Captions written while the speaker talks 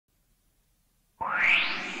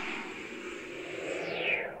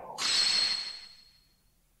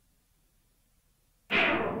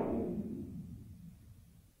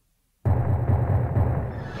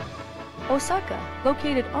Osaka,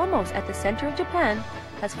 located almost at the center of Japan,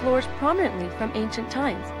 has flourished prominently from ancient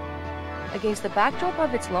times. Against the backdrop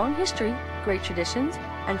of its long history, great traditions,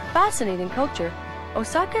 and fascinating culture,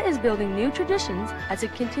 Osaka is building new traditions as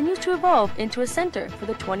it continues to evolve into a center for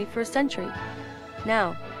the 21st century.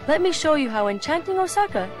 Now, let me show you how enchanting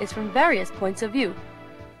Osaka is from various points of view.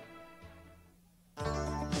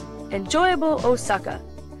 Enjoyable Osaka.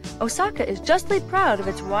 Osaka is justly proud of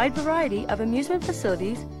its wide variety of amusement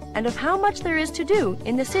facilities and of how much there is to do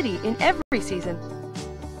in the city in every season.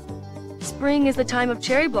 Spring is the time of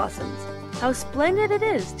cherry blossoms. How splendid it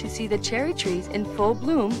is to see the cherry trees in full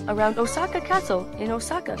bloom around Osaka Castle in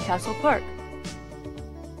Osaka Castle Park.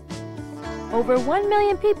 Over 1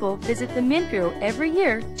 million people visit the Minpyo every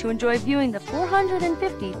year to enjoy viewing the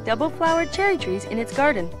 450 double-flowered cherry trees in its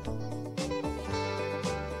garden.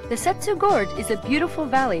 The Setsu Gorge is a beautiful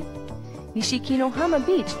valley. Nishikinohama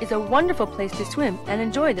Beach is a wonderful place to swim and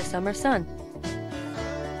enjoy the summer sun.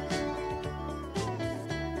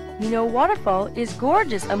 Mino Waterfall is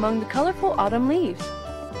gorgeous among the colorful autumn leaves.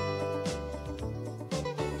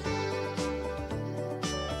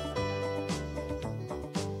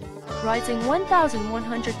 Rising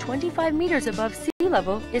 1,125 meters above sea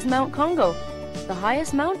level is Mount Kongo, the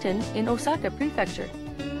highest mountain in Osaka Prefecture.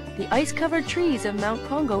 The ice-covered trees of Mount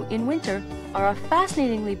Kongo in winter are a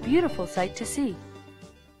fascinatingly beautiful sight to see.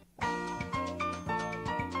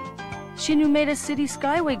 Shinumeda City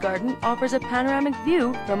Skyway Garden offers a panoramic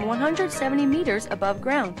view from 170 meters above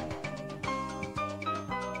ground.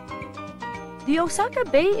 The Osaka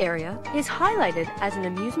Bay area is highlighted as an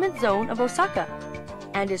amusement zone of Osaka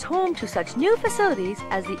and is home to such new facilities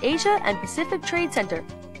as the Asia and Pacific Trade Center,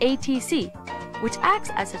 ATC, which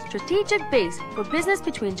acts as a strategic base for business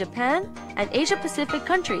between Japan and Asia-Pacific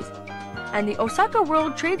countries, and the Osaka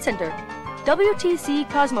World Trade Center, WTC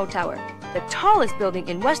Cosmo Tower, the tallest building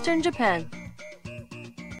in Western Japan.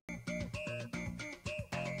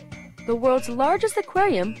 The world's largest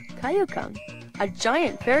aquarium, Kaiyukan, a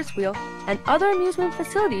giant Ferris wheel, and other amusement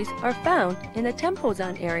facilities are found in the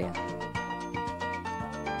Tempozan area.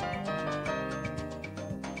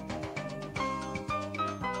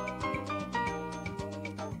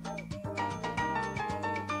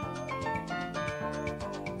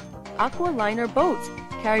 Aqualiner boats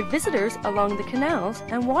carry visitors along the canals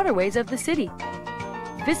and waterways of the city.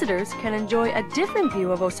 Visitors can enjoy a different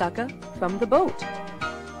view of Osaka from the boat.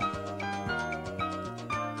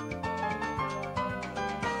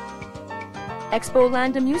 Expo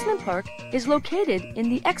Land Amusement Park is located in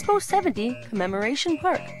the Expo 70 Commemoration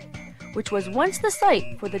Park, which was once the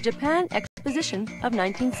site for the Japan Exposition of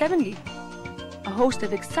 1970. A host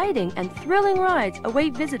of exciting and thrilling rides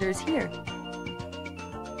await visitors here.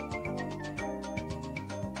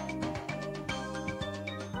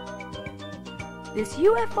 This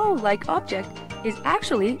UFO-like object is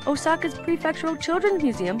actually Osaka's prefectural children's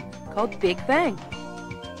museum called Big Bang.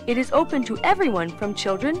 It is open to everyone from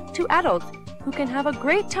children to adults who can have a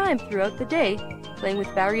great time throughout the day playing with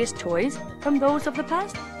various toys from those of the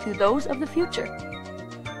past to those of the future.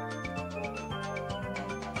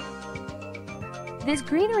 This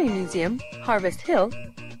greenery museum, Harvest Hill,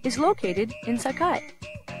 is located in Sakai.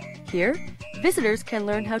 Here, visitors can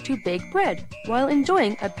learn how to bake bread while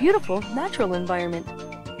enjoying a beautiful natural environment.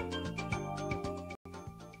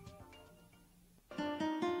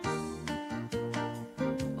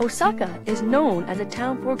 Osaka is known as a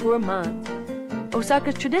town for gourmands.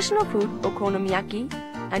 Osaka's traditional food, okonomiyaki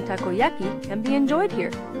and takoyaki, can be enjoyed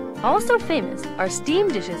here. Also famous are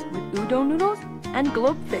steamed dishes with udon noodles and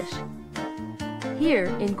globefish. Here,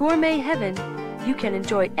 in gourmet heaven, you can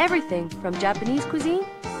enjoy everything from Japanese cuisine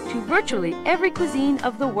to virtually every cuisine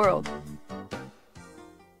of the world.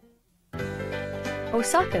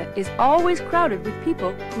 Osaka is always crowded with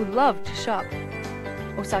people who love to shop.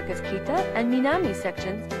 Osaka's Kita and Minami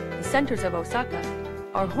sections, the centers of Osaka,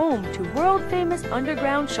 are home to world-famous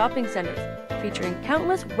underground shopping centers featuring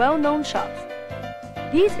countless well-known shops.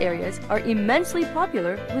 These areas are immensely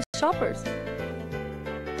popular with shoppers.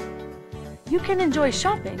 You can enjoy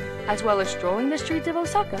shopping as well as strolling the streets of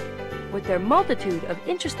Osaka with their multitude of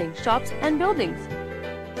interesting shops and buildings.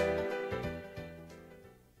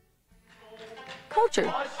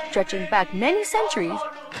 Culture, stretching back many centuries,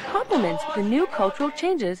 complements the new cultural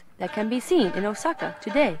changes that can be seen in Osaka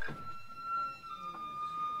today.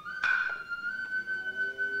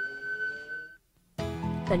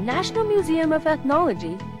 The National Museum of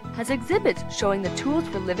Ethnology has exhibits showing the tools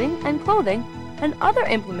for living and clothing and other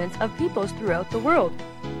implements of peoples throughout the world.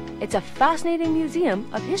 It's a fascinating museum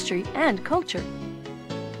of history and culture.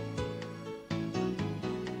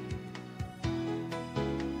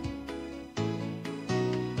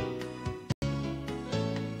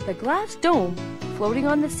 glass dome floating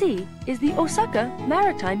on the sea is the Osaka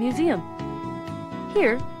Maritime Museum.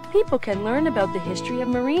 Here, people can learn about the history of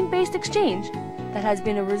marine-based exchange that has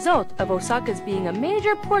been a result of Osaka's being a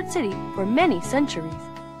major port city for many centuries.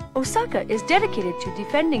 Osaka is dedicated to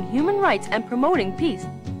defending human rights and promoting peace.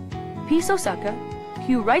 Peace Osaka,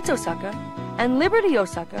 Human Rights Osaka, and Liberty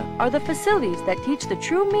Osaka are the facilities that teach the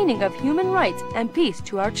true meaning of human rights and peace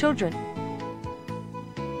to our children.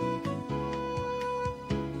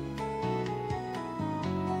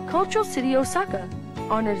 Cultural City Osaka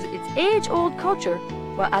honors its age-old culture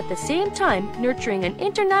while at the same time nurturing an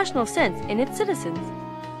international sense in its citizens.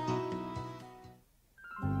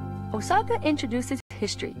 Osaka introduces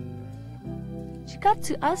history.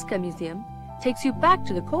 Shikatsu Asuka Museum takes you back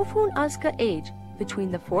to the Kofun Asuka age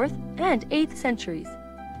between the 4th and 8th centuries.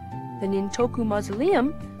 The Nintoku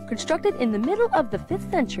Mausoleum, constructed in the middle of the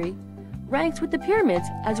 5th century, ranks with the pyramids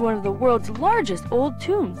as one of the world's largest old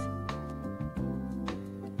tombs.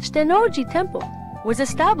 Shitennoji Temple was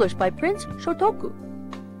established by Prince Shotoku.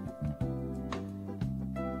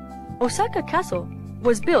 Osaka Castle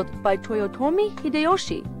was built by Toyotomi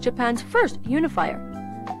Hideyoshi, Japan's first unifier.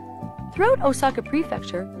 Throughout Osaka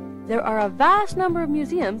Prefecture, there are a vast number of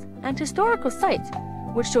museums and historical sites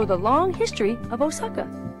which show the long history of Osaka.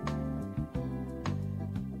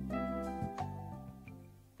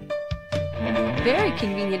 Very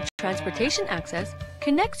convenient transportation access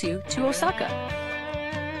connects you to Osaka.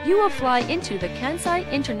 You will fly into the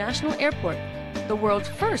Kansai International Airport, the world's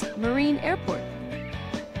first marine airport.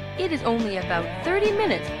 It is only about 30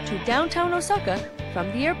 minutes to downtown Osaka from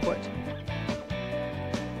the airport.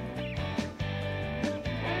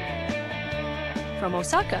 From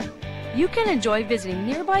Osaka, you can enjoy visiting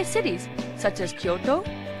nearby cities such as Kyoto,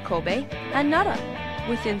 Kobe, and Nara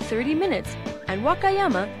within 30 minutes and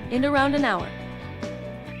Wakayama in around an hour.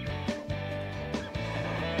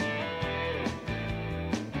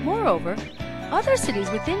 Moreover, other cities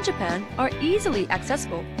within Japan are easily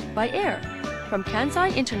accessible by air from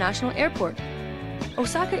Kansai International Airport,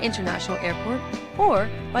 Osaka International Airport, or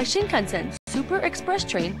by Shinkansen Super Express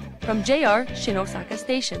train from JR Shinosaka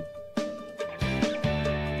Station.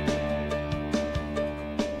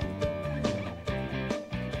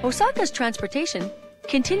 Osaka's transportation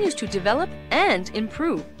continues to develop and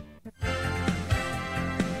improve.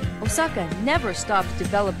 Osaka never stops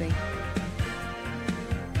developing.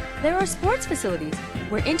 There are sports facilities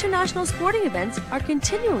where international sporting events are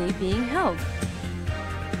continually being held.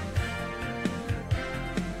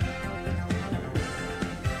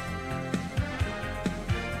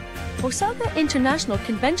 Osaka International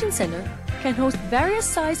Convention Center can host various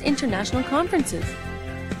size international conferences.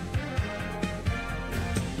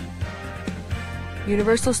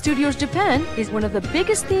 Universal Studios Japan is one of the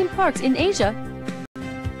biggest theme parks in Asia.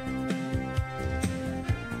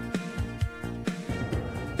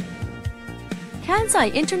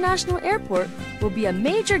 Kansai International Airport will be a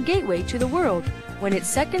major gateway to the world when its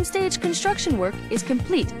second stage construction work is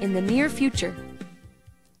complete in the near future.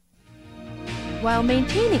 While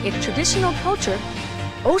maintaining its traditional culture,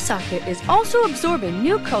 Osaka is also absorbing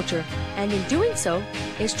new culture and in doing so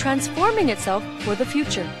is transforming itself for the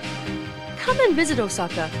future. Come and visit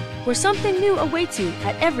Osaka, where something new awaits you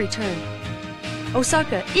at every turn.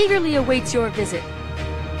 Osaka eagerly awaits your visit.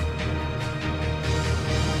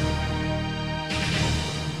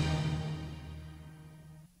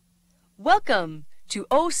 Welcome to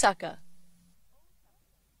Osaka.